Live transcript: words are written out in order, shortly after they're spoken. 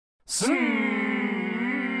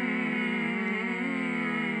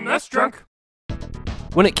SNESdrunk.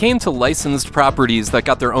 When it came to licensed properties that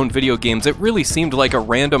got their own video games, it really seemed like a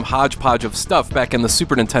random hodgepodge of stuff back in the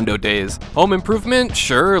Super Nintendo days. Home Improvement?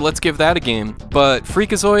 Sure, let's give that a game. But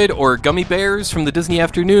Freakazoid or Gummy Bears from the Disney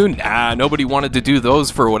Afternoon? Nah, nobody wanted to do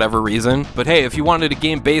those for whatever reason. But hey, if you wanted a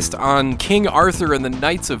game based on King Arthur and the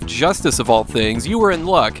Knights of Justice of all things, you were in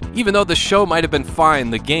luck. Even though the show might have been fine,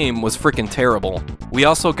 the game was frickin' terrible. We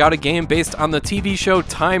also got a game based on the TV show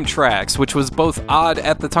Time Trax, which was both odd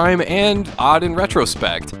at the time and odd in retrospect.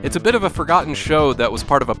 It's a bit of a forgotten show that was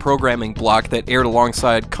part of a programming block that aired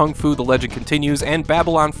alongside Kung Fu The Legend Continues and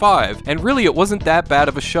Babylon 5, and really it wasn't that bad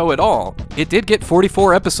of a show at all. It did get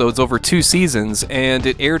 44 episodes over 2 seasons, and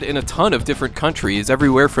it aired in a ton of different countries,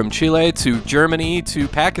 everywhere from Chile to Germany to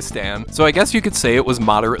Pakistan, so I guess you could say it was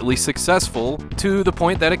moderately successful, to the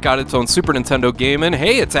point that it got its own Super Nintendo game, and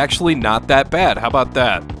hey, it's actually not that bad, how about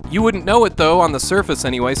that? You wouldn't know it though, on the surface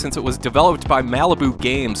anyway, since it was developed by Malibu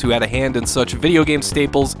Games, who had a hand in such video game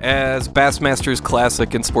staples as Bassmasters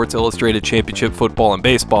Classic and Sports Illustrated Championship Football and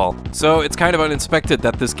Baseball. So it's kind of unexpected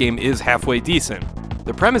that this game is halfway decent.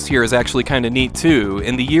 The premise here is actually kind of neat too.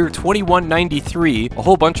 In the year 2193, a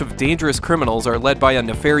whole bunch of dangerous criminals are led by a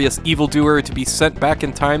nefarious evildoer to be sent back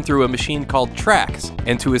in time through a machine called Trax,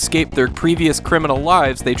 and to escape their previous criminal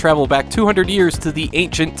lives, they travel back 200 years to the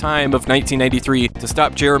ancient time of 1993 to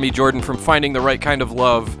stop Jeremy Jordan from finding the right kind of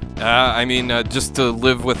love. Just to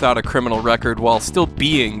live without a criminal record while still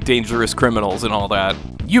being dangerous criminals and all that.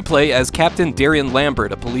 You play as Captain Darian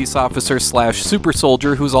Lambert, a police officer slash super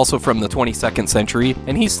soldier who's also from the 22nd century,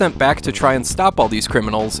 and he's sent back to try and stop all these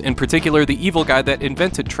criminals, in particular the evil guy that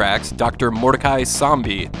invented Trax, Dr. Mordecai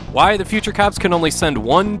Zombie. Why the future cops can only send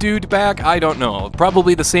one dude back, I don't know.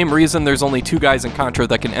 Probably the same reason there's only 2 guys in Contra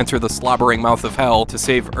that can enter the slobbering mouth of hell to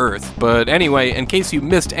save Earth. But anyway, in case you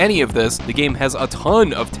missed any of this, the game has a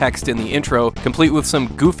ton of text in the intro, complete with some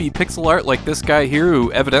goofy pixel art like this guy here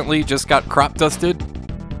who evidently just got crop dusted.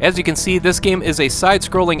 As you can see, this game is a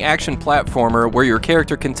side-scrolling action platformer where your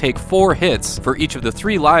character can take 4 hits for each of the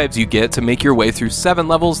 3 lives you get to make your way through 7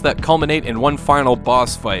 levels that culminate in one final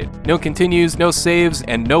boss fight. No continues, no saves,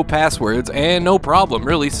 and no passwords, and no problem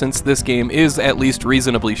really, since this game is at least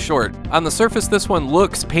reasonably short. On the surface, this one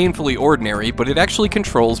looks painfully ordinary, but it actually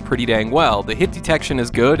controls pretty dang well. The hit detection is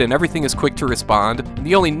good, and everything is quick to respond. And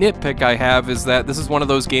the only nitpick I have is that this is one of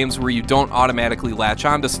those games where you don't automatically latch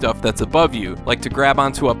onto stuff that's above you. Like to grab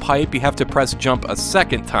onto a pipe, you have to press jump a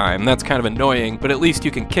second time. That's kind of annoying, but at least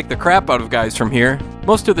you can kick the crap out of guys from here.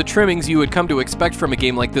 Most of the trimmings you would come to expect from a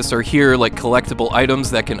game like this are here, like collectible items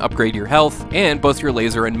that can upgrade your health, and both your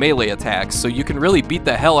laser and melee attacks, so you can really beat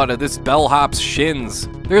the hell out of this bellhop's shins.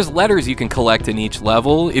 There's letters you can collect in each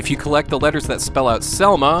level. If you collect the letters that spell out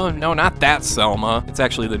Selma, no, not that Selma, it's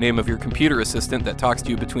actually the name of your computer assistant that talks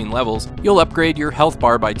to you between levels, you'll upgrade your health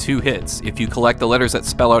bar by 2 hits. If you collect the letters that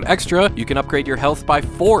spell out Extra, you can upgrade your health by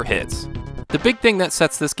 4 hits. The big thing that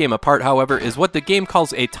sets this game apart, however, is what the game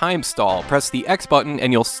calls a time stall. Press the X button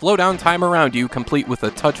and you'll slow down time around you, complete with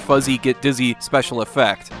a touch fuzzy get dizzy special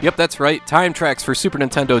effect. Yep, that's right, Time Trax for Super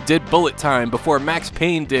Nintendo did bullet time before Max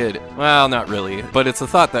Payne did. Well, not really, but it's a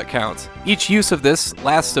thought that counts. Each use of this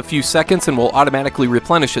lasts a few seconds and will automatically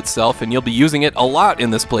replenish itself, and you'll be using it a lot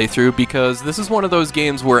in this playthrough because this is one of those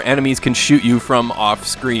games where enemies can shoot you from off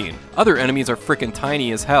screen. Other enemies are frickin'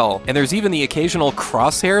 tiny as hell, and there's even the occasional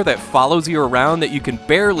crosshair that follows you around that you can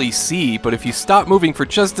barely see, but if you stop moving for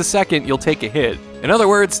just a second, you'll take a hit. In other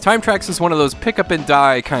words, Time Trax is one of those pick up and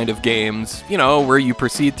die kind of games, you know, where you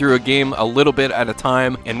proceed through a game a little bit at a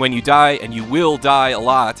time, and when you die, and you will die a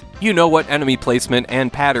lot, you know what enemy placement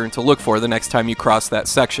and pattern to look for the next time you cross that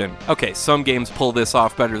section. Okay, some games pull this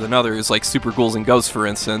off better than others, like Super Ghouls and Ghosts for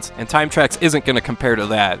instance, and Time Trax isn't going to compare to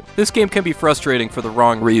that. This game can be frustrating for the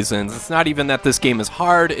wrong reasons. It's not even that this game is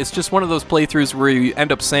hard, it's just one of those playthroughs where you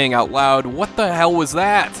end up saying out loud, "What the hell was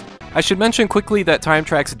that?" I should mention quickly that Time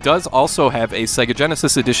Trax does also have a Sega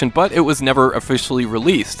Genesis edition, but it was never officially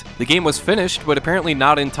released. The game was finished, but apparently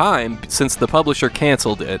not in time, since the publisher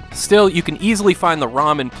canceled it. Still, you can easily find the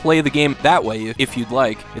ROM and play the game that way if you'd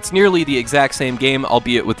like. It's nearly the exact same game,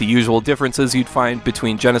 albeit with the usual differences you'd find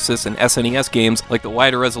between Genesis and SNES games, like the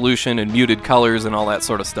wider resolution and muted colors and all that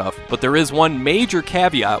sort of stuff. But there is one major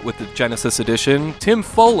caveat with the Genesis edition. Tim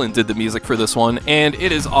Follin did the music for this one, and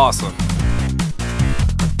it is awesome.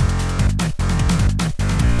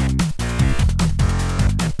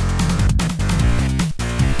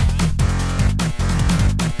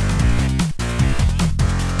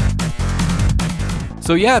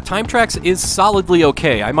 So yeah, Time Trax is solidly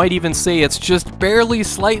okay. I might even say it's just barely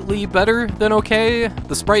slightly better than okay.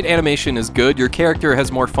 The sprite animation is good, your character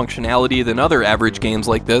has more functionality than other average games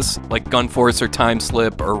like this, like Gun Force or Time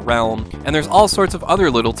Slip or Realm, and there's all sorts of other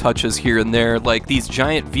little touches here and there, like these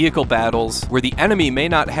giant vehicle battles where the enemy may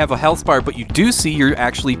not have a health bar, but you do see you're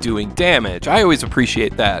actually doing damage. I always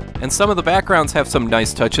appreciate that. And some of the backgrounds have some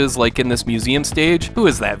nice touches, like in this museum stage. Who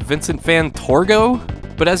is that, Vincent Van Torgo?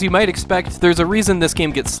 But as you might expect, there's a reason this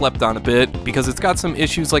game gets slept on a bit, because it's got some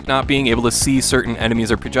issues like not being able to see certain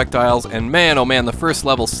enemies or projectiles, and man oh man, the first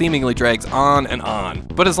level seemingly drags on and on.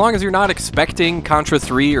 But as long as you're not expecting Contra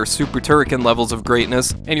 3 or Super Turrican levels of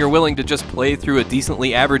greatness, and you're willing to just play through a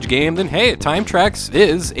decently average game, then hey, Time Trax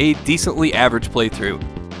is a decently average playthrough.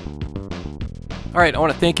 Alright, I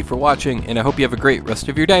want to thank you for watching, and I hope you have a great rest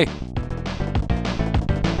of your day.